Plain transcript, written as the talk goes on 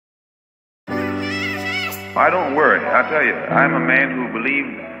I don't worry. I tell you, I'm a man who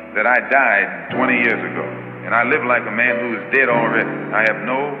believed that I died 20 years ago. And I live like a man who is dead already. I have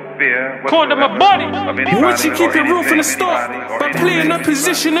no fear whatsoever my body. of anybody. Would she keep it real from the start by playing her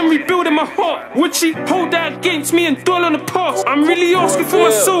position and rebuilding my heart? Would she hold that against me and dwell on the past? I'm really asking for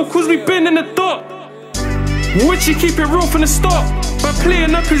my soul, cause we've been in the dark. Would she keep it real from the start by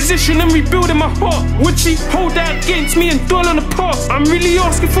playing her position and rebuilding my heart? Would she hold that against me and dwell on the past? I'm really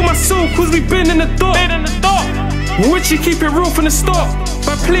asking for my soul, cause we've been in the dark. Would she keep it real from the start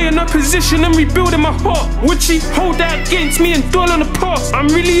by playing her position and rebuilding my heart? Would she hold that against me and dwell on the past? I'm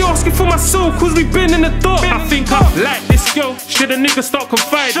really asking for my soul, cause we've been in the dark. I think I like this girl, should a nigga start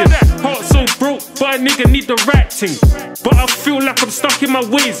confiding? Heart so broke, but a nigga need the right thing. But I feel like I'm stuck in my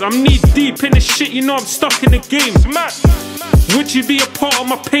ways. I'm knee deep in the shit, you know I'm stuck in the games. Would she be a part of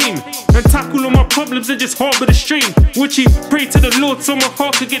my pain and tackle all my problems and just harbor the strain? Would she pray to the Lord so my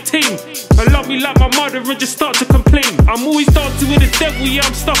heart could get tamed and love me like my mother and just start to complain? I'm always dancing with the devil, yeah,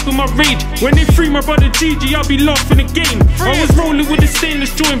 I'm stuck in my rage. When they free my brother Gigi, I'll be laughing again. I was rolling with the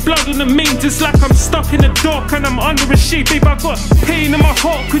stainless, drawing blood on the main, just like I'm stuck in the dark and I'm under a shade. Babe, I got pain in my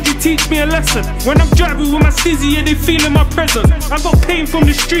heart, could you teach me a lesson? When I'm driving with my stizzy, yeah, they feeling my presence. I got pain from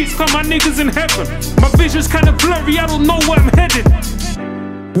the streets, cause my niggas in heaven. My vision's kinda blurry, I don't know where I'm headed.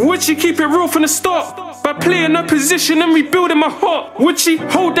 Would she keep it real from the start by playing her position and rebuilding my heart? Would she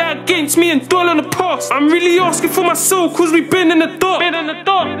hold that against me and dwell on the past? I'm really asking for my soul, cause we've been in the dark.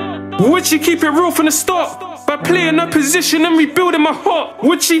 Would she keep it real from the start by playing her position and rebuilding my heart?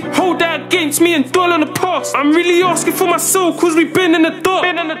 Would she hold that against me and dwell on the past? I'm really asking for my soul, cause we've been in the dark.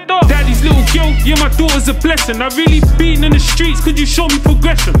 Daddy's little girl, yeah, my daughter's a blessing. I really been in the streets, could you show me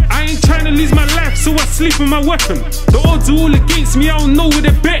progression? I ain't trying to lose my life, so I sleep with my weapon. The odds are all against me, I don't know where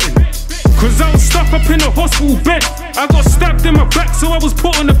they're betting. Cause I was stuck up in a hospital bed. I got stabbed in my back, so I was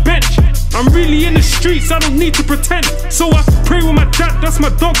put on the bench. I'm really in the streets, I don't need to pretend. So I pray with my dad, that's my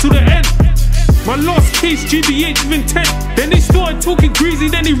dog to the end. My last case, GBH with intent. Then they started talking greasy,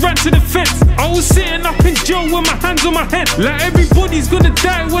 then they ran to the fence. I was sitting up in jail with my hands on my head, like everybody's gonna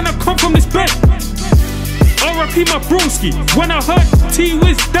die when I come from this bed. R.I.P. my broski. When I heard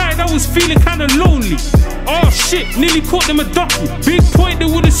T-Wiz died, I was feeling kinda lonely. Oh shit, nearly caught them a ducky. Big point, they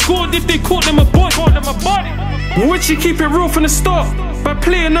would've scored if they caught them a body. Would she keep it real from the start by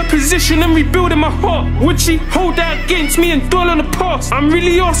playing her position and rebuilding my heart? Would she hold that against me and dwell on the past? I'm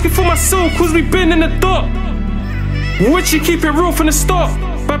really asking for my soul, cause we've been in the dark. Would she keep it real from the start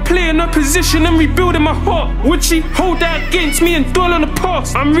by playing her position and rebuilding my heart? Would she hold that against me and dwell on the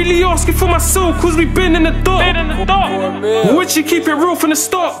past? I'm really asking for my soul, cause we've been in the dark. Would she keep it real from the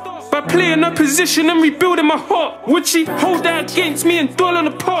start by playing her position and rebuilding my heart? Would she hold that against me and dwell on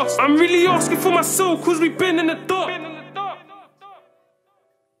the past? I'm really asking for my soul, cause we've been in the dark.